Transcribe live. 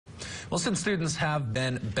Well, since students have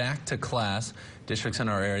been back to class, districts in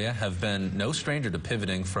our area have been no stranger to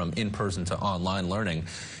pivoting from in-person to online learning.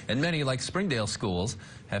 And many, like Springdale schools,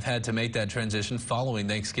 have had to make that transition following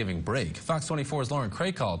Thanksgiving break. Fox 24's Lauren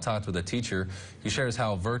Craycall talked with a teacher who shares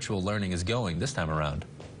how virtual learning is going this time around.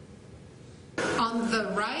 On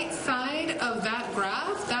the right side of that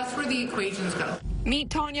graph, that's where the equations go.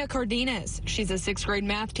 Meet Tanya Cardenas. She's a 6th grade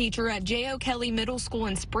math teacher at J.O. Kelly Middle School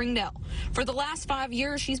in Springdale. For the last 5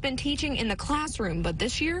 years, she's been teaching in the classroom, but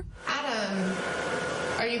this year... Adam,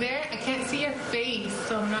 are you there? I can't see your face,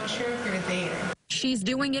 so I'm not sure if you're there. She's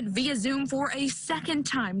doing it via Zoom for a second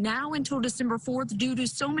time, now until December 4th, due to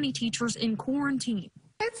so many teachers in quarantine.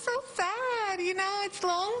 It's so sad, you know, it's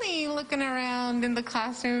lonely looking around in the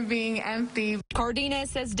classroom being empty.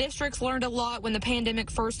 Cardenas says districts learned a lot when the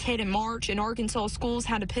pandemic first hit in March, and Arkansas schools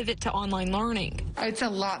had to pivot to online learning. It's a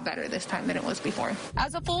lot better this time than it was before.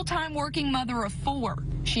 As a full-time working mother of 4,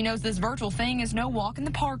 she knows this virtual thing is no walk in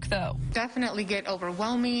the park, though. Definitely get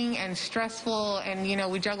overwhelming and stressful, and, you know,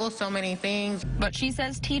 we juggle so many things. But she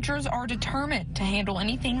says teachers are determined to handle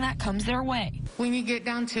anything that comes their way. When you get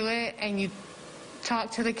down to it and you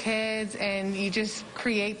talk to the kids and you just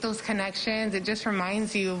create those connections, it just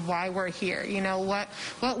reminds you of why we're here, you know,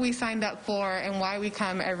 what we signed up for and why we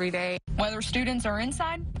come every day. Whether students are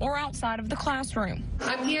inside or outside of the classroom.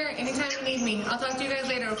 I'm here anytime you need me. I'll talk to you guys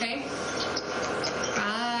later, okay?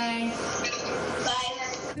 Bye.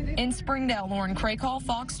 Bye. In Springdale, Lauren Craycall,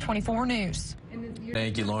 Fox 24 News.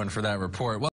 Thank you, Lauren, for that report.